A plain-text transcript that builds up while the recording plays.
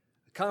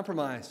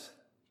Compromise.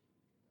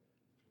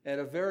 At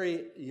a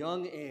very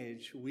young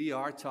age, we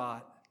are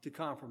taught to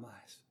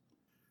compromise.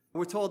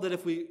 We're told that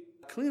if we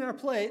clean our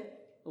plate,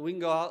 we can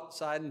go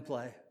outside and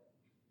play.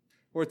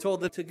 We're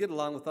told that to get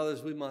along with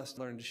others, we must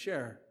learn to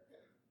share.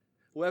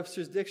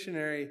 Webster's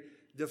dictionary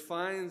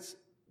defines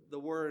the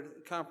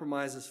word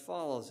compromise as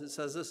follows. It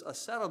says this: a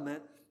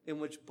settlement in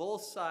which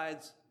both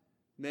sides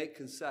make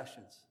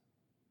concessions.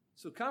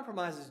 So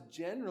compromise is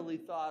generally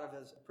thought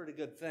of as a pretty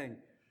good thing.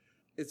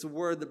 It's a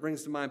word that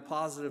brings to mind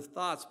positive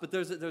thoughts, but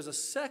there's a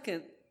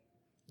second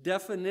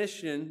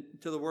definition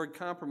to the word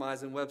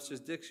compromise in Webster's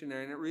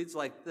dictionary, and it reads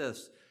like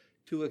this: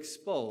 to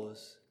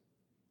expose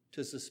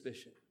to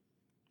suspicion.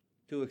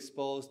 To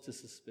expose to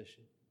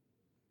suspicion.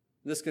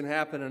 This can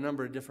happen a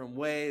number of different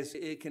ways.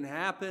 It can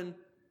happen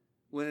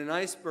when an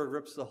iceberg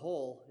rips a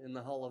hole in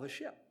the hull of a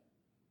ship.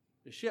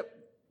 The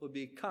ship would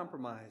be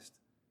compromised,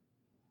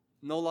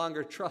 no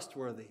longer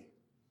trustworthy.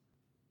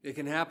 It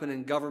can happen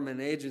in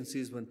government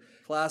agencies when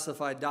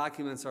classified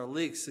documents are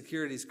leaked,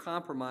 security is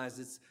compromised,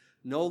 it's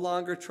no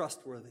longer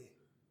trustworthy.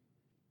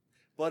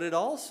 But it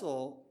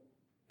also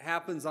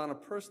happens on a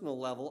personal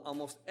level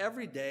almost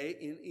every day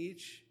in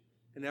each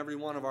and every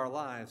one of our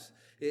lives.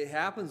 It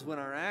happens when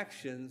our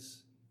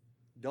actions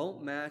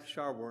don't match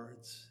our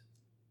words.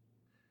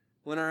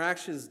 When our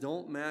actions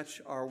don't match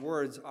our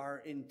words, our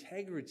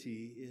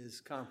integrity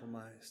is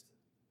compromised.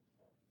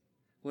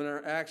 When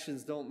our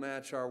actions don't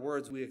match our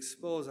words, we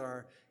expose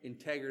our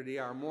integrity,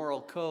 our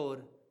moral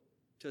code,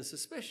 to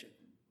suspicion.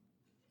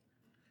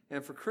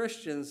 And for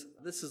Christians,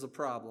 this is a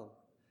problem,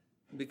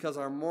 because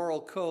our moral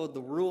code,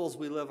 the rules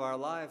we live our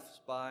lives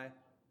by,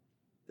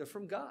 they're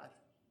from God.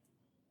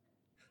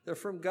 They're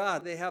from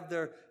God. They have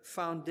their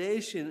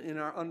foundation in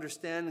our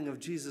understanding of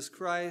Jesus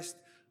Christ,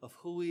 of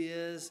who He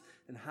is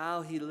and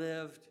how He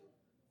lived.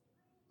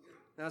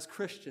 And as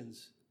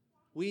Christians,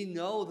 we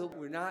know that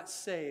we're not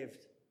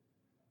saved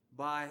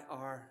by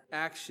our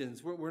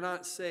actions. We're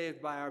not saved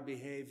by our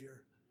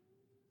behavior.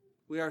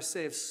 We are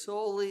saved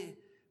solely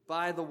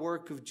by the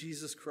work of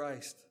Jesus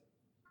Christ.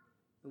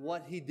 And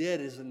what He did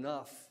is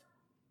enough.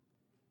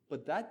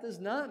 But that does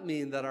not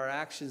mean that our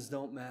actions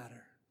don't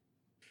matter.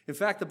 In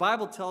fact, the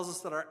Bible tells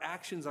us that our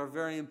actions are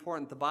very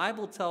important. The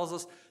Bible tells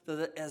us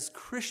that as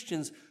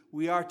Christians,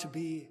 we are to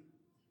be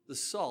the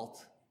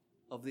salt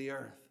of the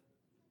earth.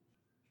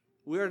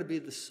 We are to be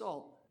the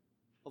salt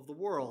of the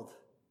world.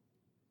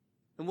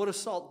 And what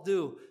does salt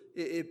do?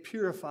 It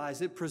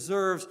purifies, it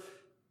preserves,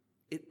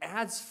 it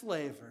adds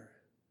flavor,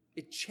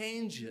 it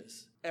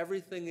changes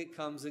everything it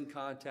comes in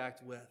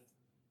contact with.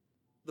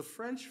 The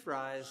French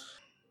fries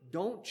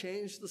don't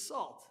change the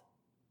salt.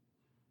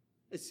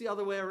 It's the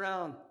other way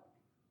around.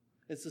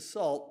 It's the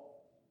salt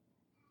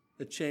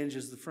that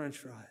changes the French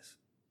fries.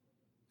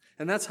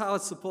 And that's how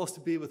it's supposed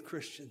to be with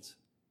Christians.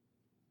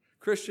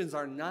 Christians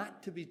are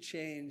not to be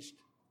changed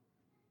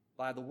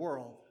by the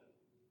world.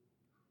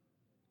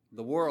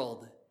 The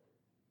world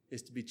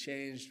is to be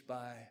changed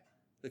by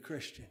the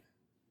Christian.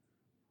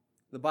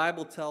 The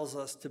Bible tells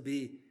us to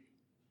be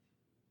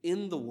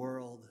in the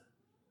world,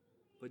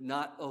 but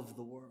not of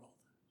the world.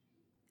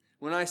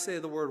 When I say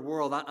the word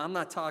world, I'm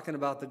not talking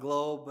about the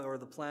globe or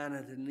the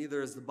planet, and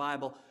neither is the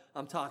Bible.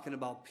 I'm talking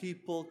about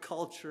people,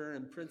 culture,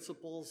 and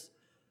principles.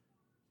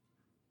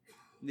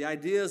 The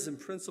ideas and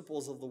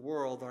principles of the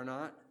world are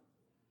not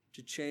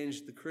to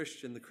change the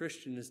Christian. The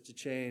Christian is to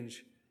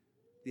change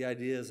the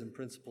ideas and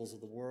principles of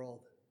the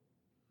world.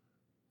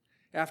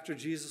 After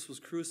Jesus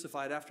was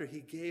crucified, after He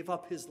gave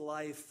up His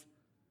life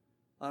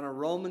on a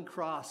Roman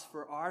cross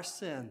for our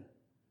sin,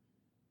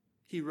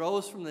 He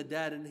rose from the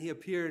dead and He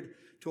appeared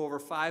to over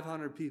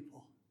 500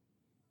 people.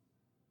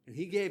 And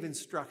He gave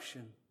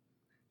instruction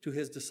to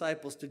His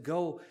disciples to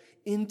go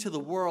into the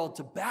world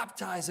to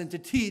baptize and to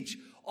teach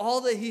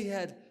all that He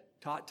had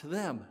taught to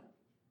them.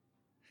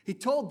 He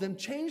told them,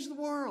 change the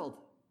world.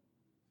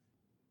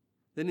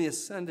 Then He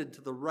ascended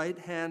to the right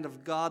hand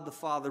of God the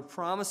Father,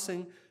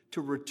 promising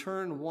to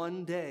return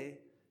one day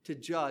to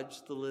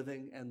judge the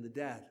living and the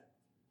dead.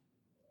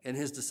 And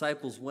His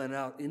disciples went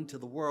out into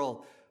the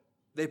world.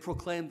 They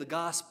proclaimed the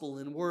gospel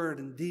in word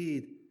and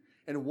deed.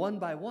 And one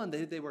by one,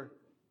 they were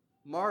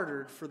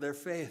martyred for their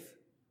faith.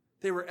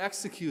 They were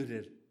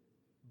executed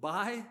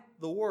by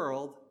the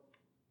world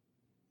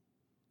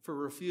for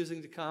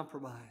refusing to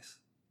compromise.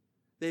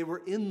 They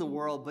were in the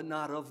world, but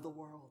not of the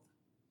world.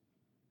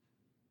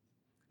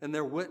 And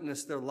their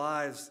witness, their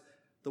lives,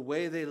 the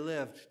way they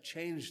lived,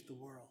 changed the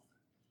world.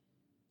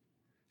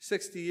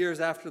 60 years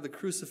after the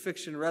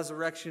crucifixion,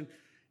 resurrection,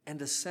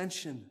 and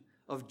ascension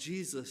of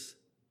Jesus,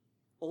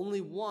 only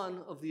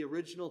one of the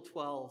original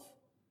 12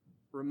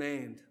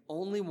 remained.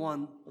 Only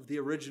one of the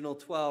original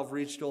 12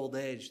 reached old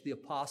age, the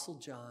Apostle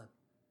John.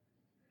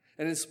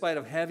 And in spite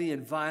of heavy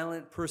and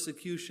violent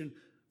persecution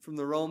from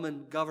the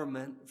Roman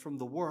government, from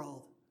the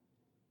world,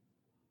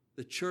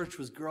 the church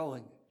was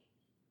growing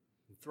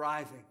and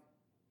thriving.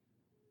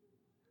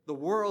 The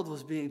world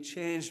was being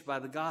changed by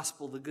the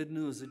gospel, the good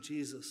news of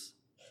Jesus.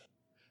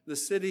 The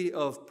city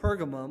of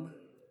Pergamum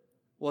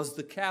was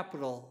the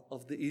capital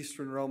of the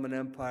Eastern Roman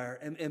Empire.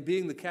 And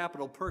being the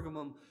capital,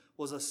 Pergamum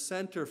was a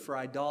center for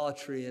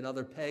idolatry and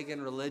other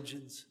pagan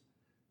religions.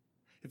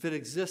 If it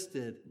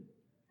existed,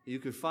 you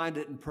could find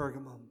it in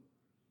Pergamum.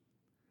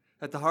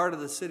 At the heart of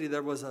the city,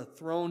 there was a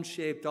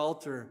throne-shaped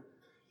altar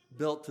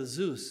built to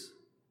Zeus.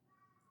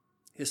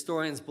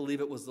 Historians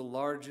believe it was the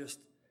largest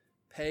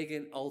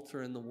pagan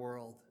altar in the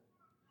world.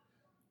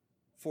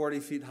 40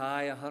 feet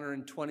high,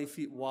 120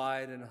 feet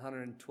wide, and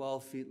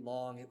 112 feet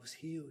long. It was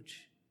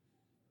huge.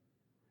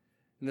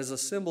 And as a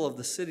symbol of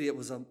the city, it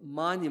was a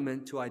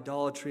monument to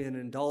idolatry and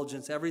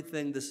indulgence.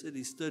 Everything the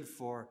city stood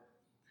for,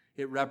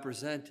 it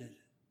represented.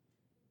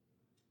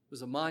 It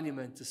was a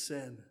monument to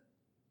sin.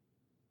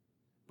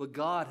 But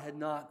God had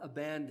not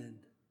abandoned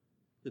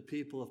the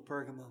people of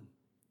Pergamum.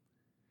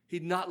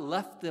 He'd not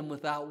left them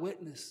without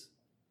witness.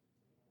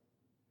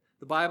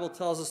 The Bible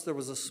tells us there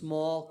was a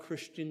small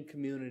Christian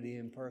community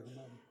in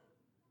Pergamum.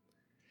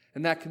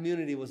 And that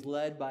community was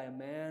led by a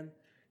man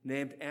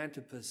named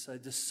Antipas, a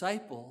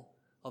disciple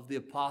of the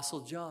Apostle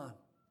John.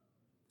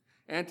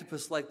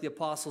 Antipas, like the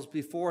apostles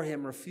before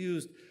him,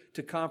 refused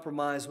to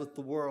compromise with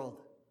the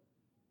world.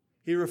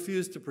 He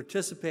refused to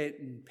participate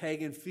in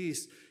pagan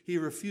feasts. He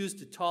refused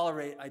to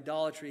tolerate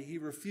idolatry. He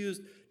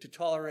refused to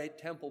tolerate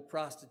temple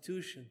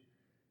prostitution.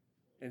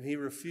 And he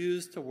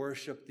refused to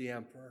worship the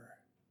emperor.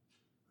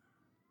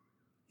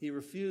 He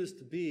refused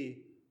to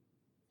be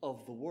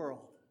of the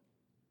world.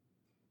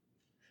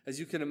 As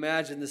you can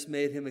imagine, this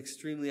made him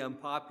extremely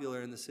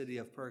unpopular in the city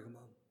of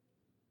Pergamum.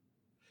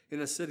 In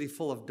a city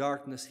full of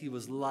darkness, he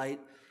was light.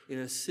 In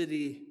a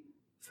city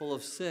full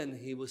of sin,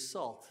 he was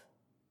salt.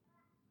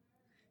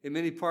 In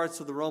many parts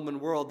of the Roman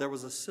world, there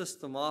was a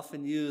system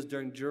often used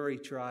during jury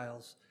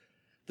trials.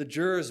 The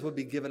jurors would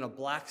be given a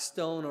black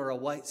stone or a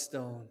white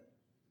stone.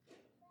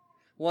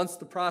 Once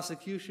the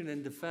prosecution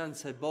and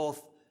defense had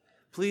both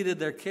pleaded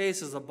their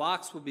cases, a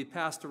box would be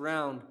passed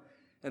around,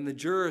 and the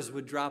jurors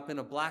would drop in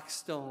a black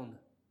stone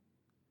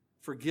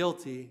for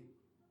guilty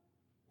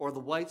or the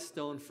white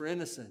stone for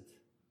innocent.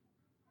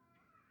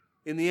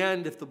 In the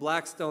end, if the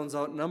black stones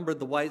outnumbered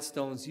the white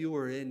stones, you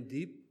were in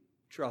deep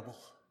trouble.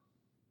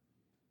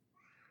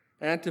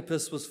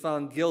 Antipas was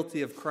found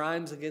guilty of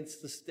crimes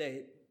against the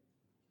state.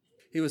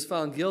 He was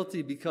found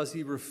guilty because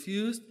he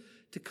refused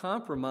to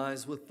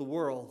compromise with the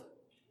world.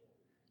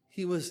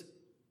 He was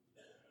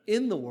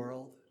in the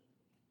world,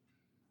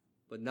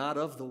 but not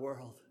of the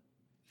world.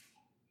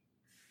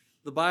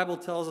 The Bible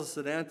tells us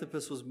that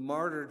Antipas was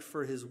martyred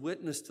for his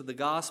witness to the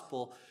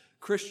gospel.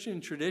 Christian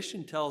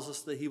tradition tells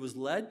us that he was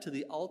led to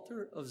the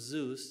altar of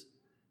Zeus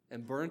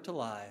and burnt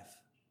alive.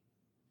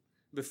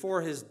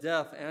 Before his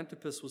death,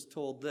 Antipas was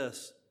told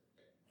this: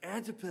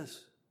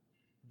 Antipas,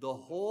 the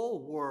whole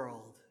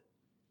world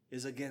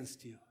is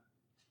against you.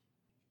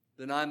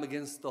 Then I'm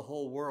against the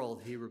whole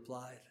world, he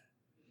replied.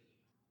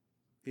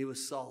 He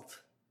was salt.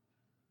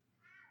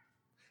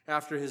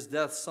 After his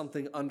death,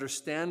 something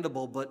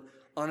understandable but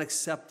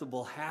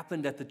unacceptable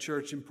happened at the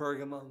church in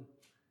Pergamum.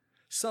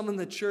 Some in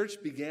the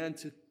church began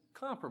to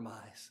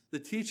compromise the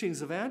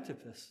teachings of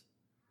Antipas,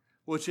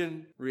 which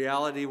in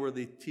reality were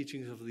the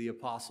teachings of the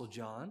Apostle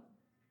John,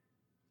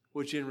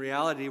 which in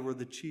reality were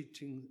the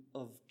teaching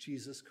of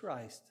Jesus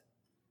Christ,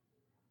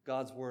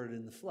 God's Word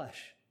in the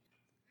flesh.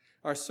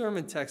 Our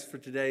sermon text for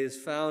today is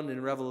found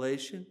in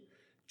Revelation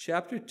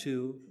chapter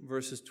 2,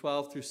 verses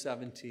 12 through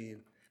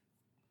 17.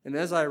 And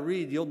as I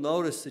read, you'll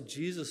notice that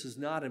Jesus is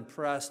not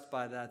impressed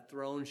by that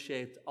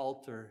throne-shaped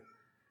altar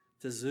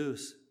to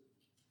Zeus. In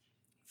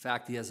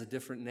fact, he has a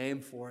different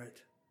name for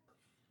it.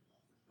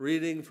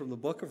 Reading from the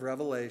book of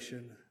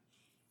Revelation,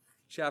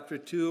 chapter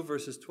 2,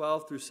 verses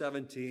 12 through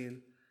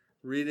 17,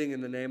 reading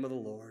in the name of the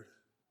Lord.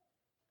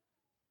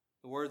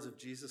 The words of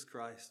Jesus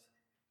Christ,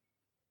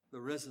 the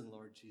risen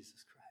Lord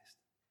Jesus Christ.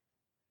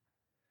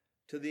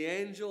 To the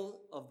angel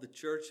of the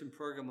church in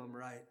Pergamum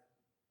write,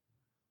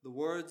 the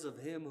words of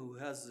him who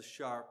has the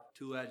sharp,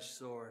 two-edged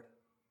sword.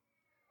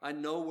 I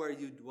know where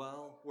you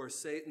dwell, where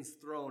Satan's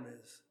throne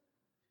is.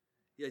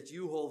 Yet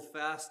you hold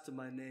fast to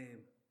my name,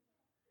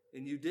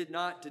 and you did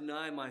not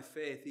deny my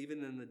faith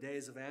even in the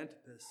days of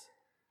Antipas,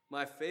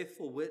 my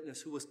faithful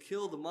witness who was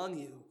killed among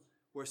you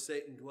where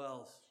Satan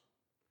dwells.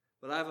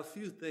 But I have a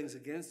few things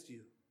against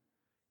you.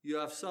 You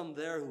have some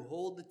there who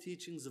hold the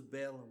teachings of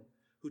Balaam,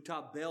 who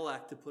taught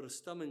Balak to put a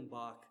stumbling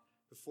block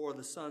before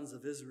the sons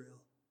of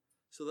Israel,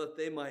 so that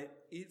they might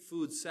eat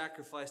food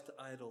sacrificed to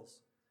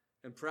idols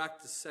and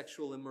practice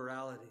sexual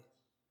immorality.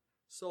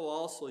 So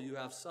also you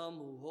have some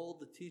who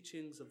hold the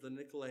teachings of the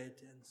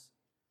Nicolaitans.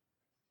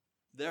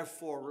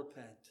 Therefore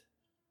repent.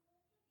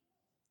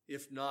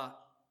 If not,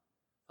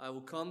 I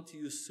will come to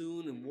you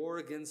soon and war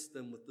against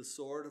them with the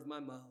sword of my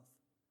mouth.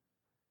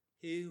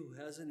 He who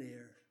has an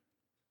ear,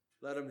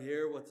 let him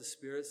hear what the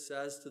Spirit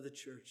says to the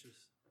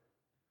churches.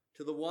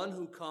 To the one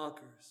who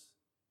conquers,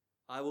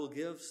 I will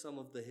give some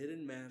of the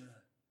hidden manna,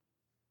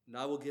 and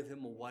I will give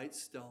him a white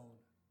stone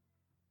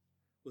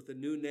with a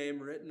new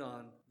name written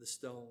on the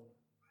stone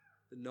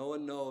that no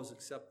one knows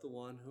except the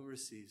one who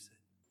receives it.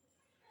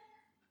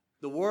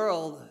 The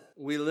world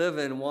we live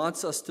in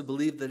wants us to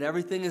believe that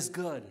everything is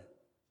good,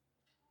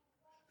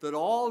 that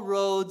all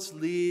roads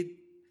lead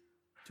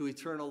to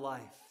eternal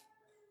life.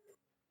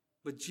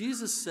 But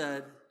Jesus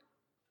said,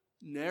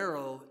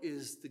 narrow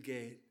is the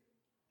gate,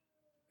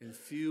 and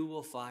few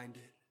will find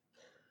it.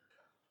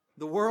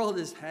 The world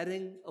is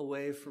heading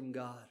away from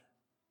God.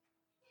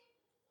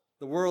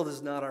 The world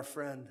is not our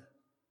friend.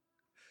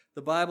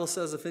 The Bible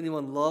says if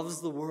anyone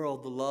loves the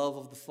world, the love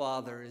of the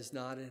Father is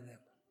not in him.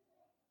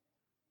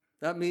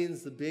 That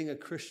means that being a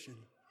Christian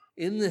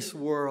in this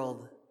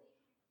world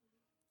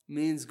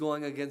means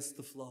going against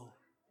the flow,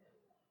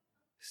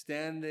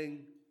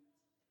 standing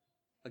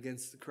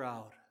against the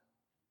crowd.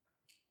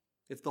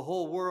 If the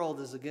whole world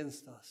is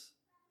against us,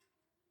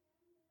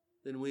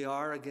 then we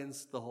are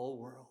against the whole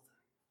world.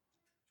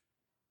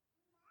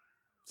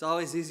 It's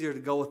always easier to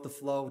go with the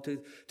flow,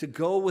 to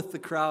go with the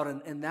crowd,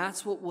 and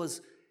that's what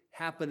was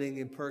happening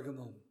in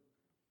Pergamum.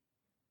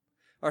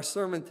 Our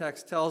sermon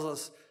text tells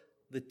us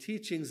the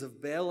teachings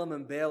of Balaam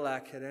and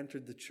Balak had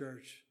entered the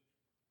church.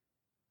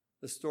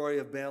 The story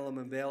of Balaam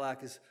and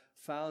Balak is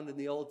found in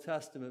the Old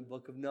Testament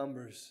book of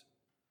Numbers.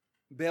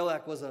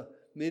 Balak was a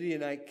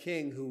Midianite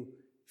king who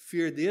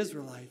feared the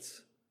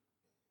Israelites.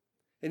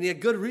 And he had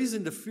good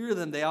reason to fear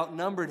them. They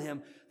outnumbered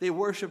him. They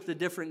worshiped a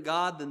different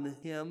God than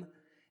him.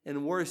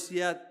 And worse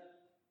yet,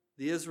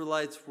 the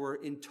Israelites were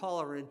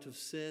intolerant of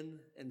sin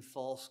and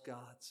false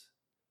gods.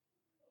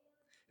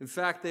 In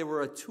fact, they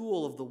were a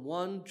tool of the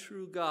one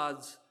true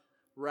God's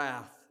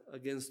wrath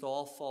against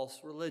all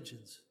false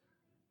religions.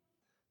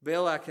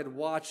 Balak had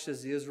watched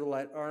as the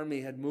Israelite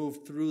army had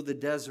moved through the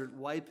desert,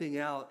 wiping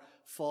out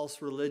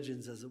false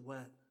religions as it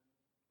went.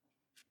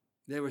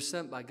 They were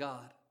sent by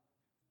God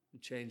to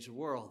change the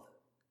world.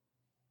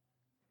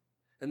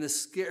 And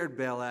this scared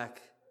Balak.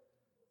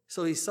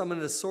 So he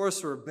summoned a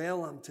sorcerer,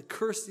 Balaam, to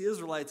curse the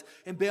Israelites.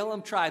 And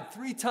Balaam tried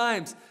 3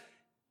 times.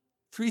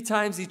 3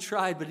 times he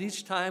tried, but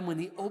each time when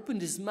he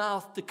opened his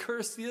mouth to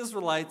curse the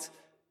Israelites,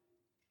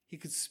 he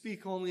could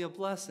speak only a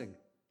blessing.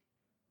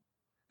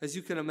 As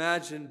you can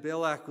imagine,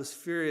 Balak was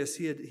furious.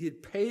 He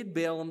had paid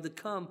Balaam to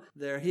come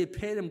there. He had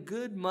paid him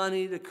good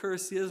money to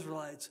curse the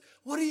Israelites.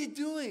 "What are you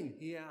doing?"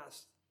 he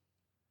asked.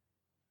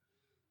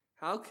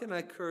 "How can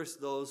I curse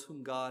those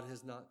whom God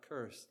has not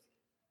cursed?"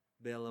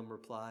 Balaam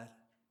replied.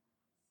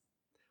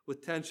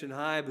 With tension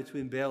high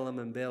between Balaam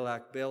and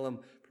Balak,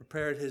 Balaam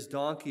prepared his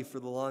donkey for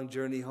the long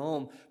journey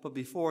home. But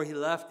before he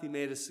left, he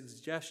made a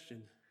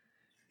suggestion.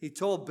 He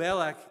told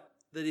Balak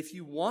that if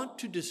you want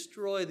to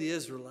destroy the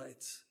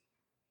Israelites,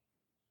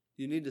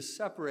 you need to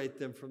separate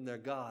them from their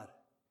God.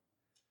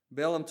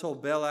 Balaam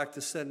told Balak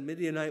to send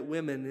Midianite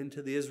women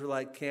into the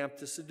Israelite camp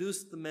to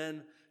seduce the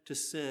men to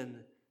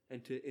sin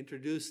and to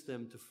introduce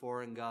them to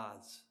foreign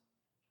gods.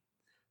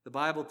 The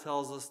Bible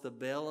tells us that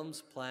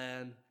Balaam's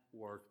plan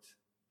worked,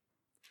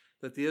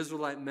 that the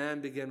Israelite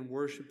men began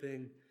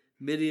worshiping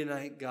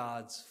Midianite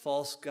gods,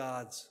 false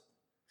gods.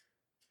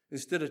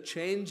 Instead of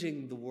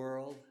changing the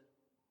world,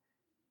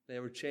 they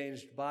were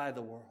changed by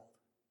the world.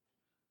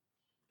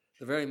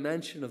 The very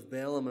mention of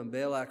Balaam and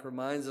Balak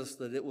reminds us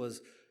that it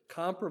was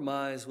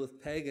compromise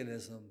with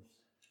paganism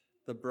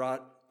that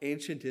brought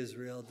ancient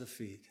Israel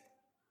defeat.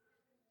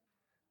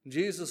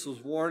 Jesus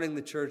was warning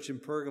the church in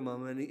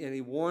Pergamum, and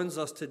he warns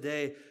us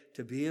today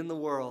to be in the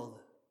world,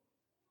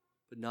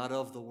 but not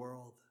of the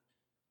world.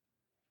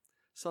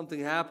 Something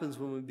happens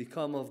when we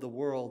become of the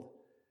world.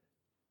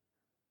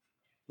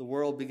 The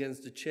world begins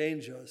to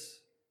change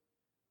us.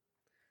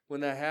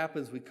 When that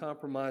happens, we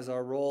compromise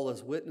our role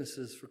as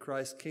witnesses for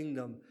Christ's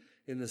kingdom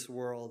in this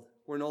world.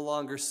 We're no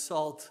longer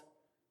salt.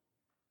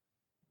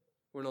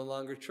 We're no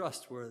longer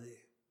trustworthy,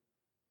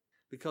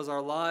 because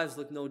our lives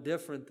look no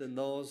different than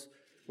those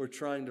we're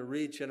trying to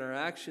reach, and our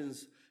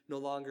actions no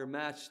longer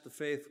match the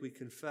faith we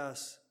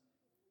confess.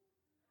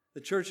 The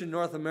church in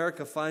North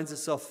America finds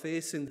itself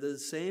facing the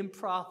same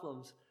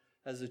problems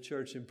as the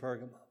church in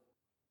Pergamum.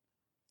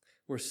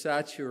 We're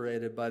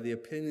saturated by the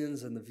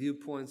opinions and the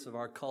viewpoints of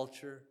our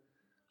culture,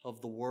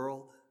 of the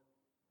world.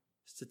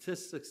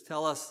 Statistics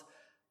tell us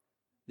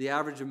the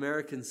average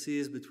American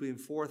sees between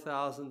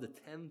 4,000 to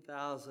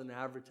 10,000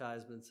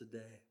 advertisements a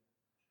day.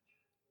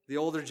 The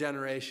older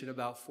generation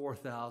about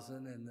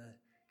 4,000, and the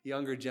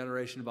younger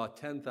generation about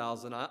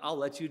 10,000. I'll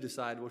let you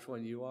decide which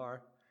one you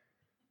are.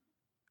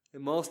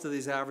 And most of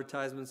these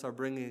advertisements are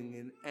bringing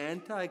an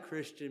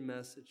anti-Christian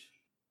message.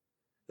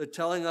 They're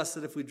telling us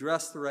that if we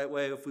dress the right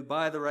way, if we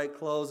buy the right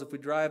clothes, if we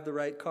drive the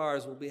right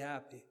cars, we'll be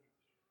happy.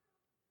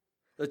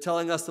 They're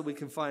telling us that we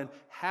can find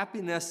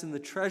happiness in the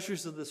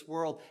treasures of this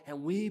world,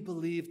 and we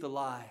believe the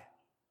lie.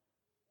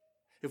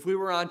 If we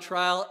were on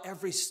trial,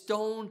 every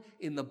stone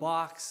in the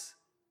box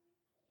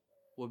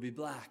would be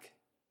black.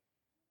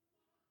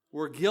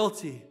 We're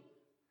guilty.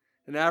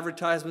 And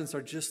advertisements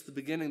are just the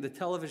beginning. The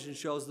television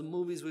shows, the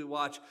movies we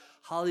watch,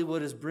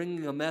 Hollywood is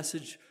bringing a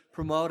message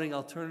promoting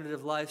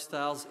alternative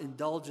lifestyles,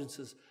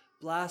 indulgences,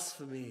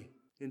 blasphemy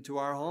into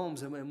our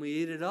homes, and we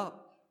eat it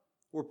up.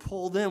 We're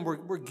pulled in.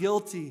 We're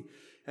guilty,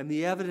 and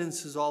the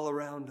evidence is all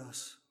around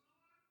us.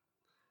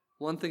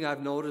 One thing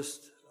I've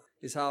noticed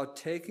is how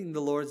taking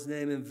the Lord's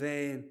name in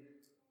vain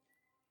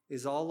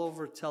is all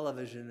over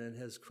television and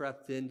has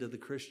crept into the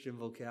Christian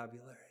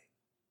vocabulary.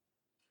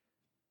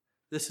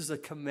 This is a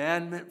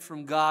commandment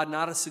from God,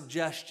 not a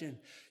suggestion.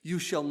 You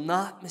shall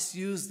not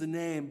misuse the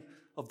name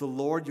of the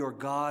Lord your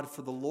God,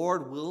 for the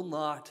Lord will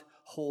not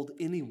hold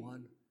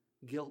anyone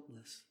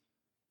guiltless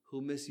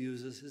who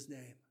misuses his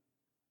name.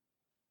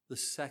 The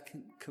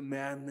second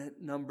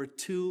commandment, number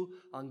 2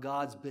 on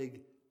God's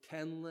big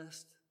 10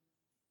 list,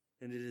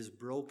 and it is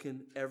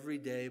broken every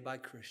day by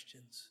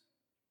Christians.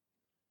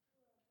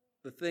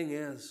 The thing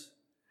is,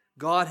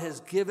 God has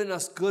given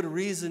us good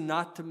reason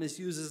not to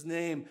misuse his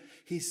name.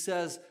 He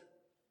says,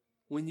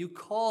 when you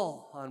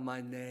call on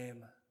my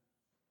name,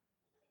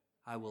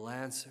 I will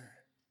answer.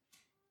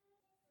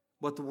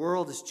 But the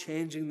world is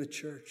changing the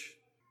church.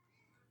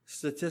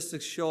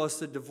 Statistics show us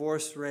the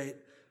divorce rate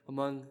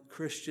among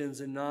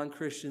Christians and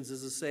non-Christians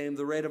is the same.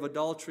 The rate of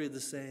adultery the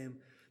same.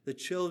 The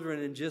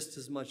children in just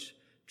as much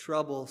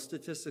trouble.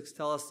 Statistics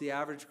tell us the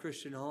average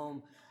Christian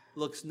home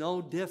looks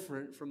no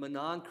different from a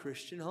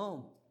non-Christian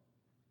home.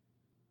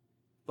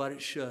 But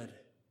it should.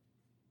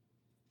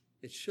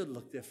 It should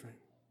look different.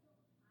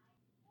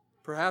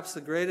 Perhaps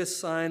the greatest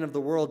sign of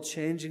the world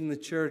changing the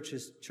church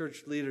is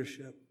church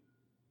leadership.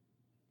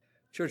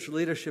 Church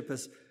leadership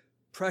has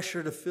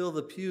pressure to fill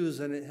the pews,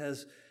 and it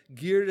has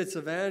geared its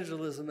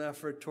evangelism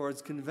effort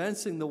towards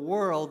convincing the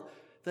world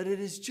that it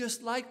is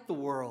just like the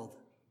world.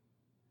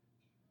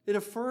 It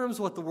affirms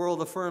what the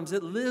world affirms.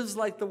 It lives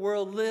like the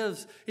world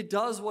lives. It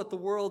does what the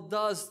world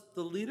does.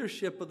 The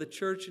leadership of the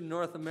church in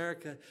North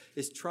America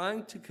is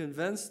trying to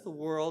convince the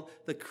world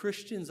that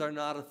Christians are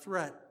not a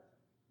threat.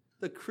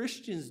 The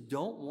Christians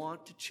don't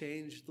want to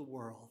change the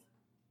world.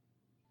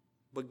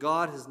 But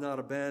God has not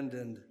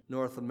abandoned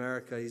North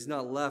America. He's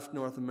not left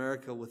North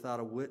America without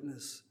a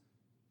witness.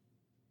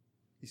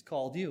 He's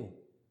called you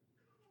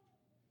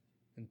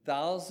and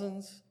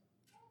thousands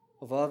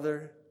of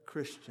other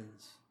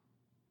Christians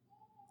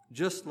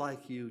just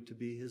like you to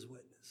be his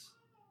witness.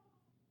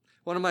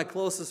 One of my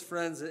closest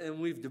friends, and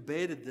we've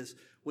debated this,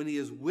 when he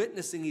is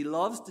witnessing, he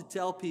loves to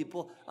tell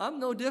people, I'm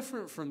no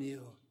different from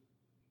you.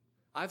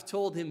 I've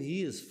told him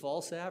he is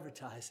false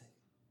advertising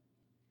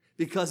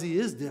because he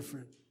is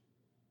different.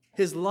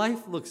 His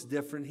life looks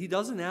different. He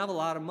doesn't have a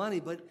lot of money,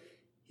 but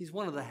he's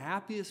one of the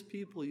happiest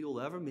people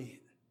you'll ever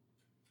meet.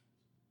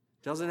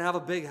 Doesn't have a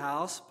big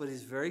house, but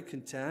he's very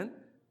content.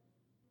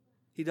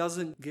 He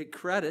doesn't get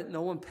credit.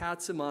 No one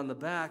pats him on the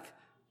back.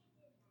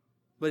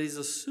 But he's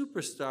a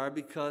superstar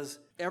because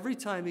every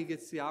time he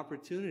gets the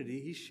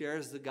opportunity, he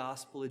shares the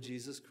gospel of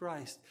Jesus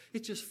Christ.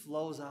 It just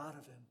flows out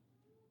of him.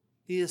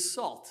 He is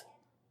salt.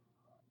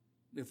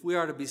 If we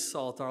are to be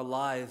salt, our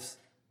lives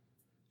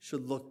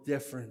should look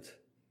different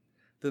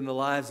than the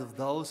lives of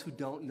those who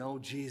don't know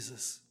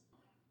Jesus.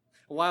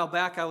 A while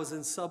back, I was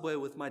in Subway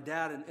with my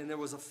dad, and there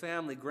was a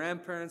family,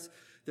 grandparents,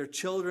 their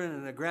children,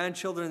 and their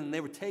grandchildren, and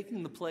they were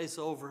taking the place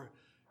over,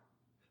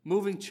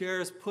 moving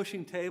chairs,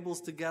 pushing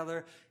tables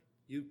together.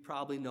 You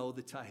probably know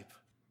the type.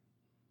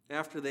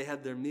 After they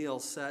had their meal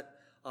set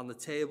on the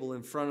table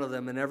in front of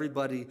them and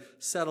everybody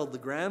settled, the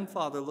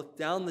grandfather looked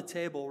down the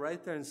table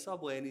right there in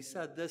Subway and he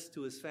said this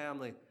to his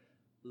family,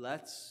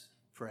 let's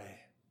pray.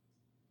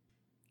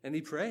 And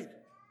he prayed.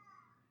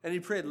 And he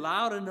prayed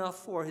loud enough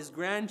for his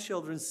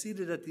grandchildren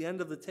seated at the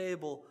end of the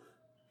table,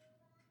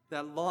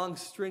 that long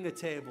string of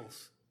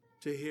tables,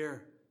 to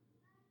hear.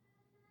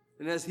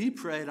 And as he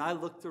prayed, I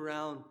looked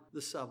around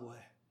the Subway.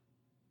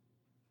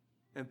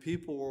 And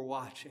people were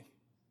watching.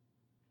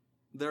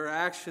 Their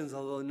actions,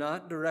 although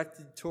not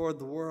directed toward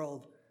the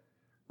world,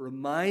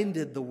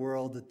 reminded the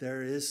world that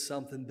there is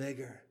something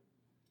bigger.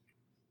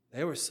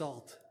 They were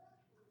salt.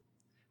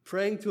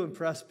 Praying to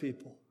impress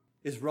people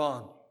is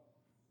wrong.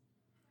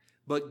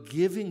 But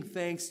giving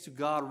thanks to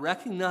God,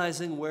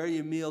 recognizing where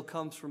your meal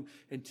comes from,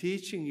 and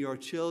teaching your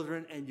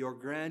children and your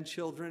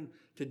grandchildren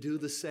to do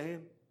the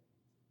same,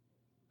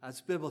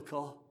 that's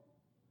biblical.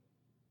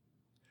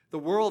 The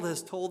world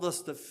has told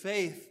us that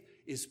faith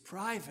is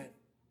private.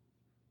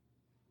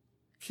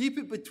 Keep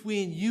it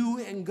between you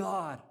and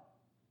God.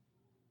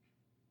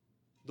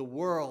 The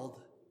world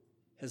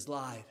has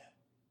lied.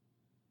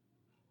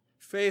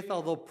 Faith,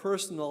 although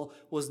personal,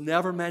 was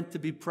never meant to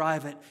be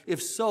private.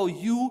 If so,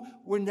 you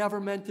were never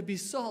meant to be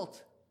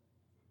salt.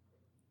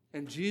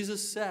 And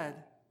Jesus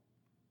said,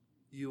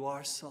 you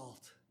are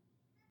salt.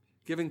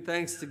 Giving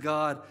thanks to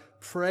God,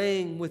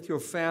 praying with your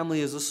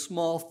family is a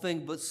small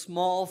thing, but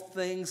small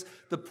things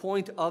that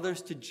point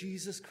others to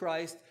Jesus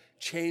Christ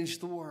change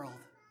the world.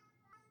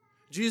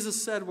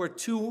 Jesus said, where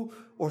 2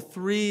 or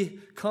 3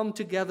 come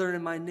together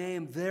in my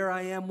name, there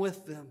I am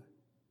with them.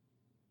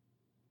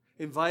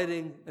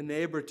 Inviting a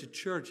neighbor to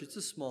church, it's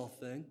a small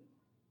thing.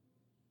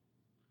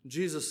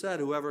 Jesus said,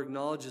 whoever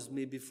acknowledges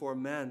me before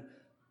men,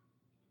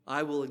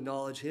 I will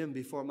acknowledge him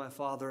before my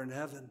Father in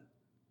heaven.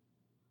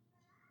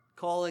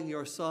 Calling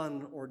your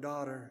son or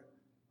daughter,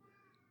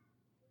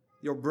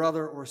 your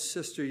brother or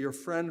sister, your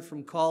friend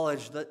from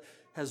college that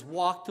has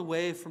walked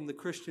away from the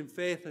Christian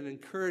faith and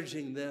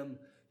encouraging them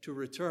to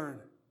return.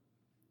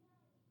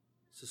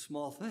 It's a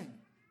small thing.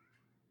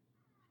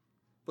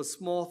 but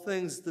small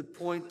things that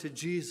point to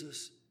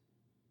Jesus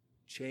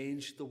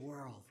change the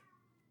world.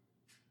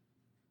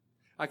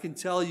 I can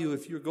tell you,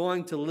 if you're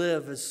going to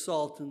live as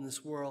salt in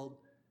this world,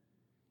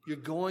 you're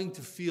going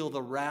to feel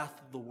the wrath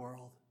of the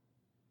world.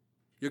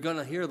 You're going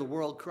to hear the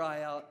world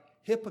cry out,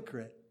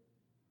 hypocrite,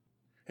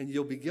 and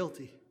you'll be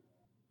guilty.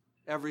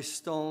 Every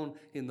stone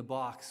in the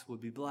box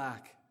would be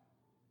black.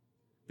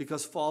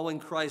 Because following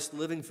Christ,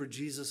 living for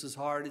Jesus is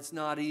hard. It's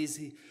not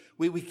easy.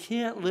 We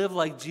can't live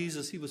like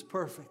Jesus. He was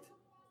perfect.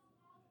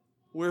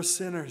 We're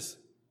sinners.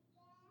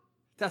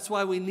 That's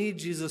why we need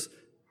Jesus.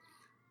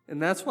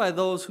 And that's why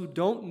those who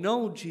don't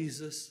know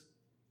Jesus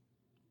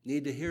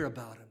need to hear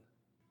about him.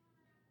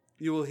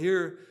 You will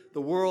hear the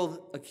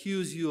world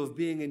accuse you of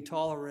being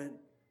intolerant,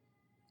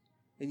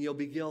 and you'll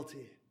be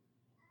guilty.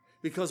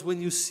 Because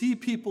when you see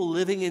people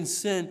living in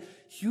sin,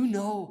 you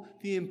know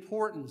the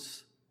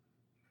importance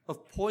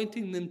of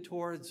pointing them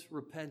towards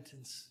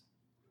repentance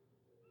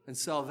and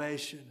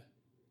salvation.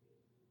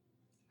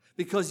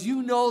 Because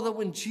you know that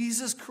when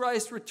Jesus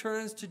Christ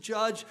returns to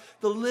judge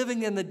the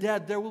living and the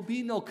dead, there will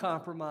be no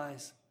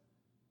compromise,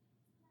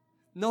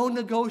 no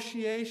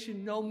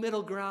negotiation, no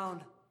middle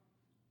ground.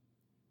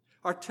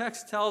 Our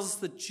text tells us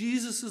that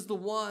Jesus is the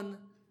one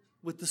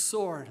with the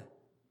sword.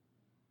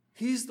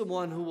 He's the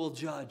one who will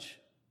judge.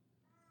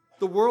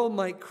 The world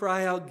might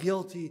cry out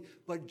guilty,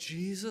 but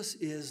Jesus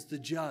is the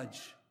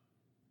judge.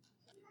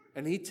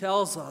 And he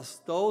tells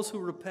us, those who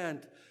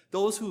repent,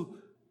 those who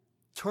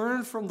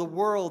turn from the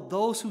world,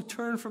 those who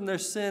turn from their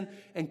sin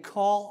and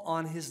call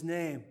on his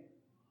name,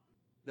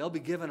 they'll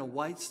be given a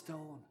white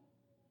stone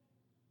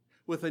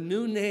with a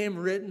new name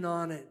written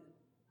on it.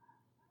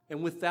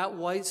 And with that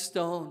white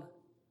stone,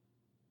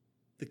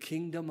 the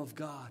kingdom of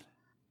God.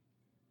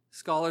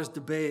 Scholars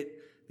debate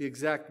the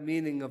exact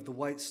meaning of the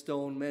white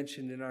stone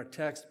mentioned in our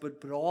text,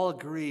 but all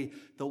agree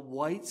the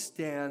white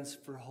stands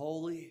for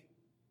holy,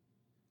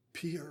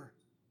 pure,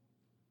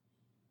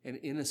 and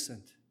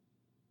innocent.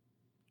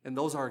 And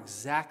those are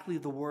exactly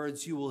the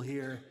words you will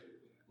hear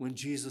when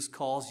Jesus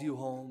calls you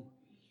home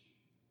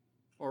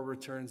or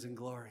returns in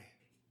glory.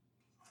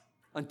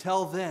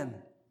 Until then,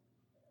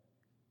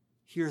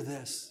 hear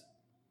this.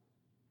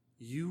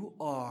 You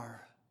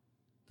are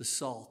the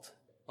salt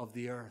of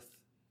the earth.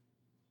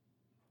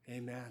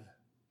 Amen.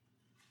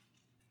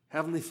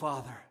 Heavenly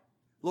Father,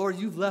 Lord,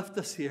 you've left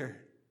us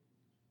here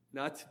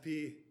not to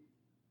be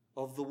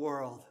of the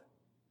world,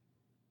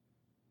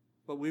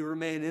 but we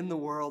remain in the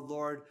world,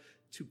 Lord,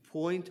 to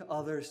point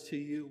others to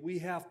you. We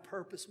have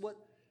purpose.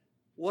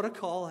 What a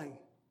calling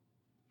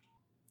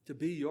to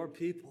be your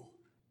people,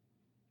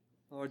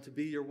 Lord, to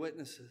be your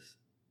witnesses,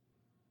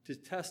 to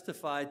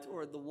testify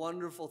toward the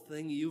wonderful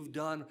thing you've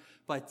done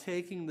by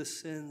taking the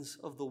sins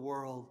of the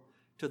world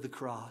to the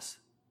cross.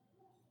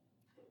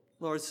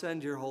 Lord,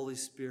 send your Holy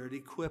Spirit.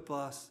 Equip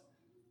us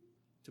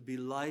to be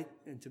light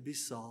and to be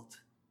salt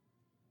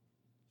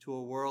to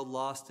a world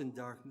lost in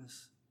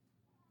darkness.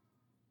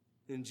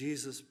 In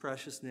Jesus'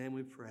 precious name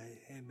we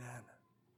pray. Amen.